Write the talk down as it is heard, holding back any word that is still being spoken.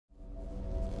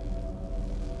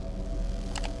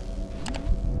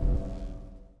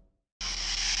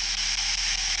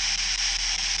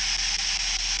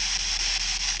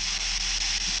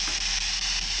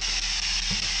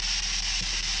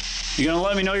You gonna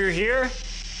let me know you're here?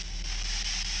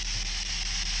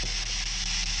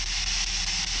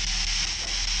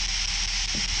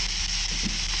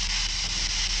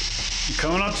 I'm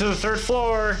coming up to the 3rd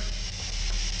floor.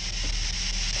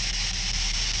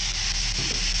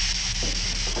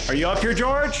 Are you up here,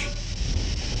 George?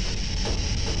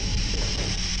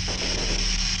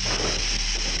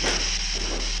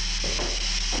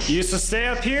 You used to stay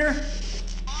up here?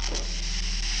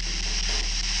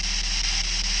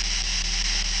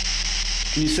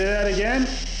 Can you say that again?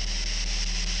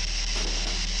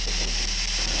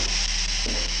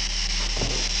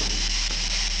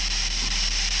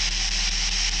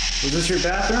 Was this your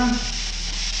bathroom?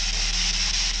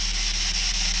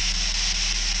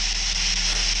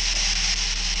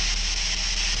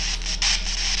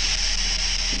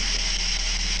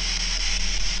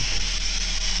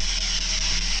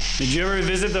 Did you ever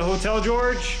visit the hotel,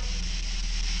 George?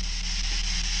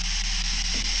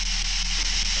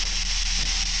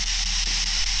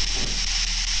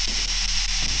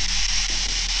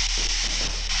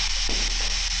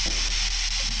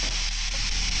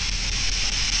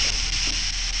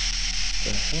 The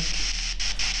heck?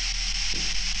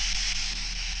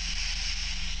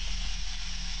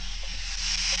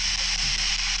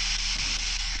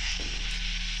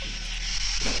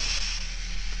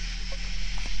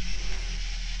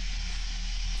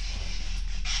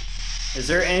 Is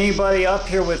there anybody up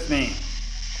here with me?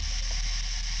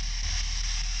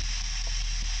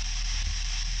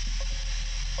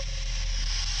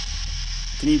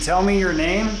 Can you tell me your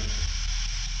name?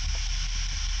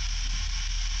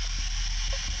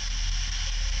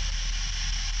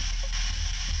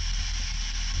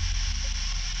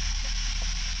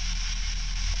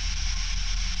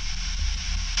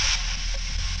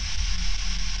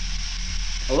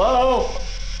 Hello?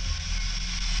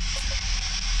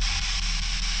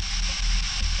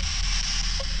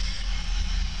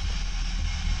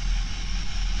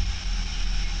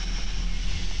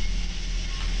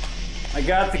 I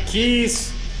got the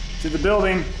keys to the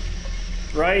building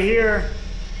right here.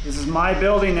 This is my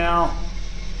building now.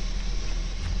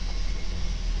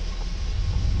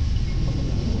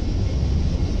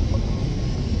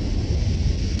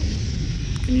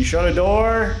 Can you shut a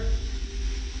door?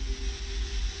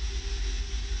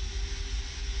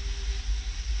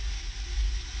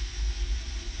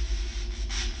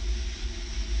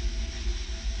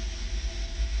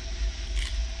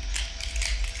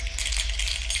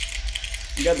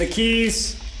 You got the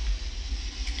keys.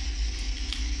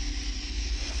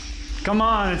 Come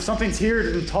on, if something's here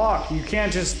to talk, you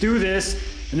can't just do this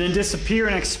and then disappear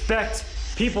and expect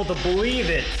people to believe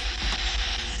it.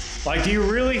 Like, do you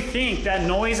really think that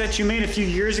noise that you made a few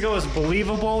years ago is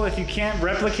believable if you can't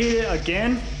replicate it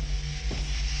again?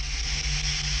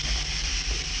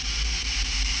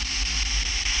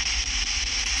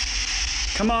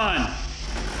 Come on.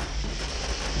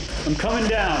 I'm coming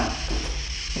down.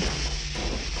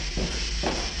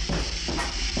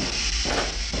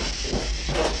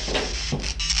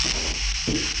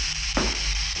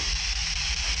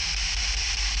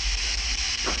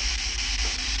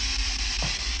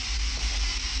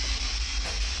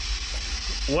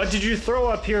 What did you throw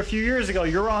up here a few years ago?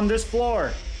 You're on this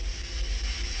floor.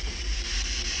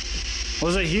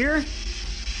 Was it here?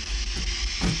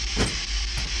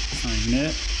 That's not even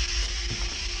it.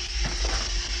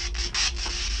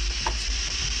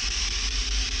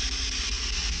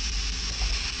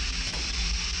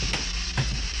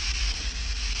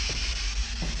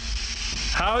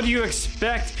 How do you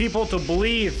expect people to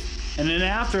believe in an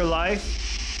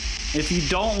afterlife if you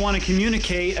don't want to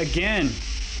communicate again?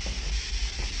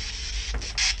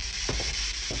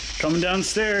 Coming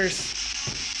downstairs.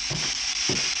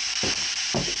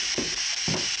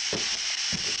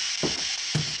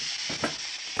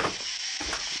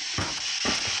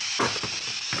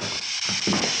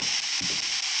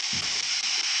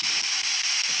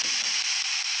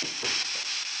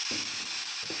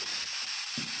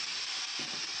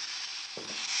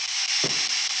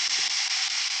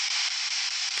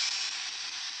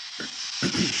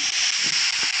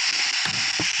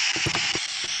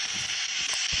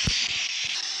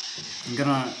 I'm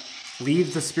gonna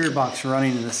leave the spirit box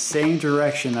running in the same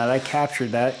direction that I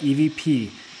captured that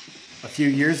EVP a few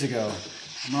years ago.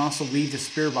 I'm gonna also leave the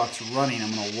spirit box running.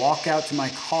 I'm gonna walk out to my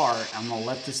car. I'm gonna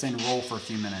let this thing roll for a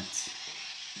few minutes.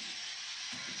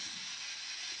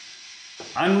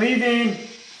 I'm leaving.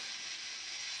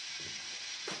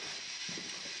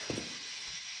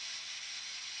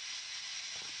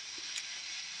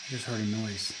 I just heard a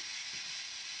noise.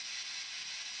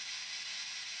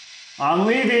 I'm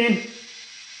leaving.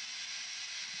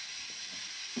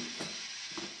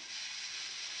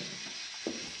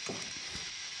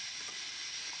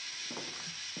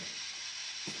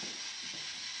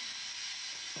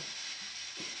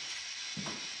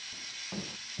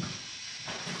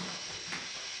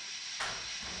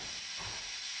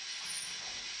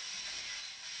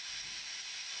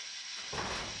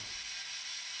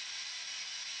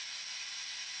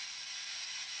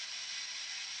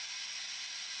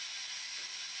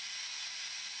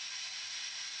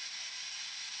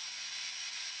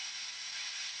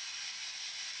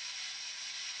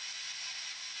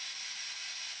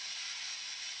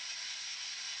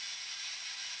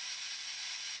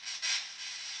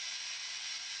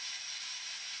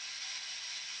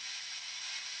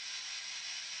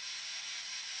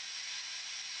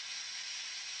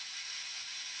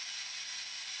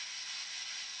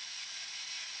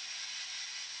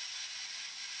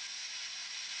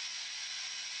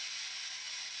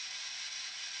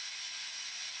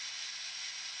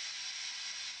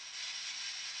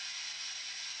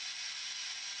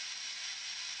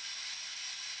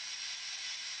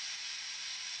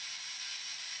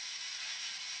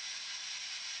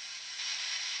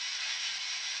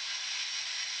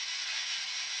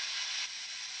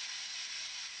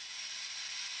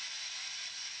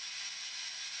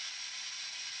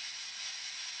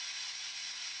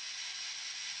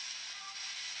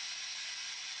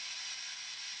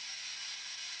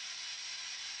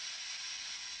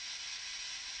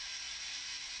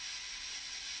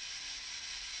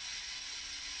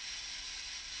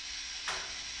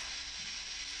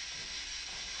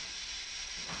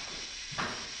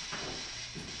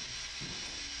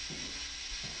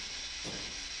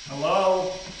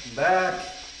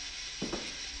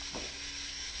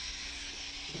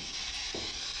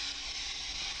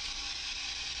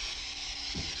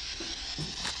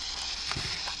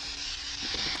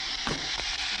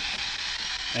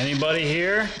 Anybody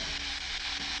here?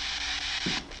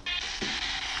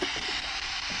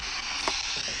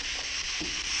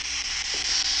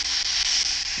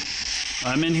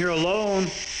 I'm in here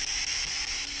alone.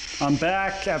 I'm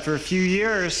back after a few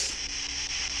years.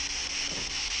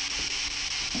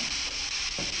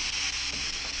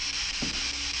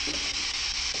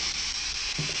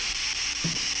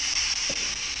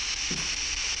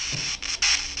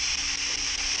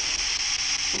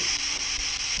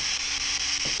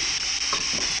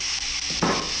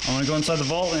 I'm gonna go inside the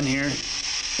vault in here.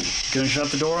 Gonna shut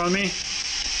the door on me.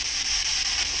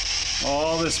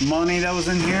 All this money that was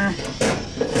in here.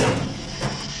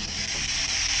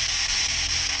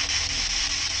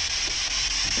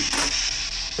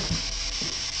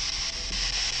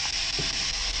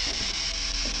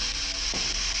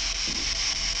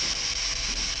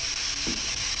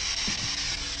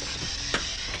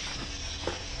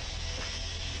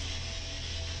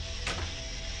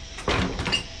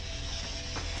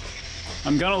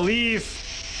 I'm gonna leave.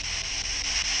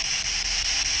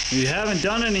 You haven't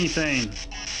done anything.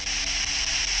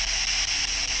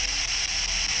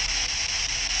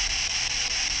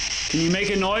 Can you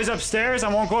make a noise upstairs? I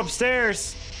won't go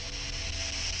upstairs.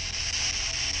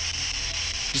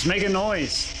 Just make a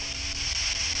noise.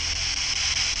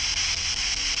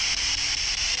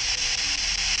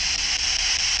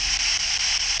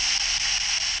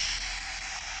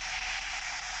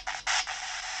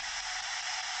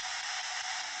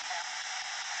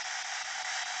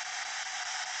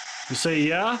 You say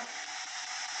yeah?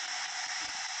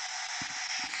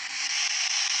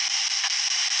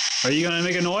 Are you gonna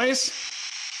make a noise?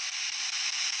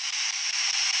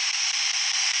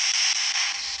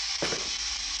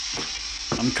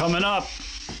 I'm coming up.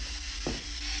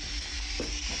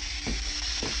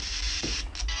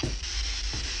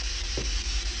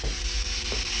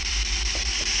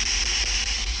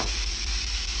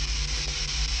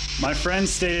 My friend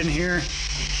stayed in here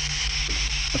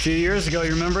a few years ago.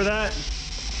 You remember that?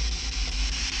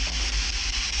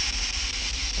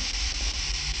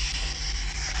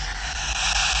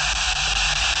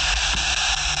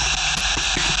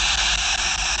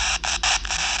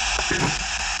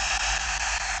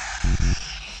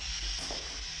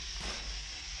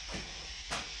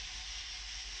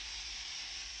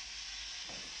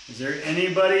 Is there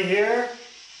anybody here?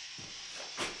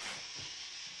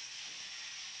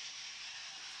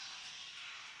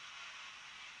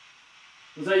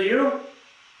 Was that you?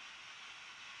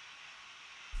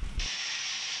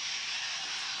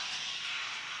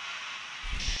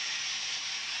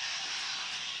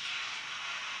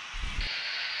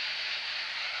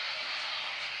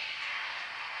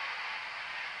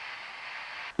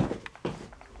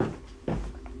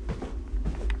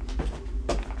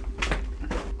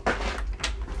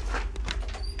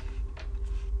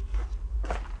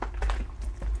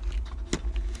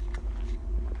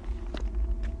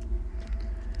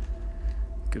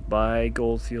 Goodbye,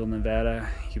 Goldfield, Nevada.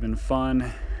 You've been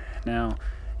fun. Now,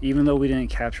 even though we didn't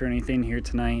capture anything here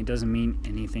tonight, it doesn't mean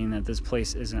anything that this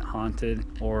place isn't haunted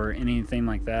or anything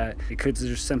like that. It could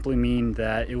just simply mean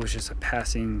that it was just a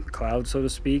passing cloud, so to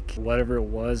speak. Whatever it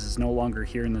was is no longer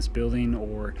here in this building,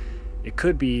 or it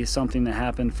could be something that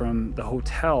happened from the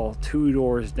hotel 2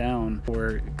 doors down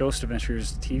where Ghost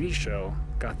Adventures TV show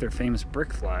got their famous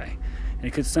brick fly. And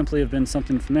it could simply have been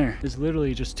something from there. It's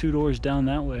literally just 2 doors down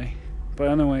that way. But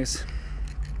anyways,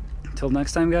 until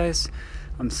next time, guys,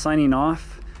 I'm signing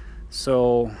off.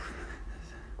 So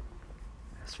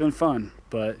it's been fun,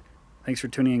 but thanks for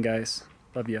tuning in, guys.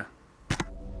 Love ya.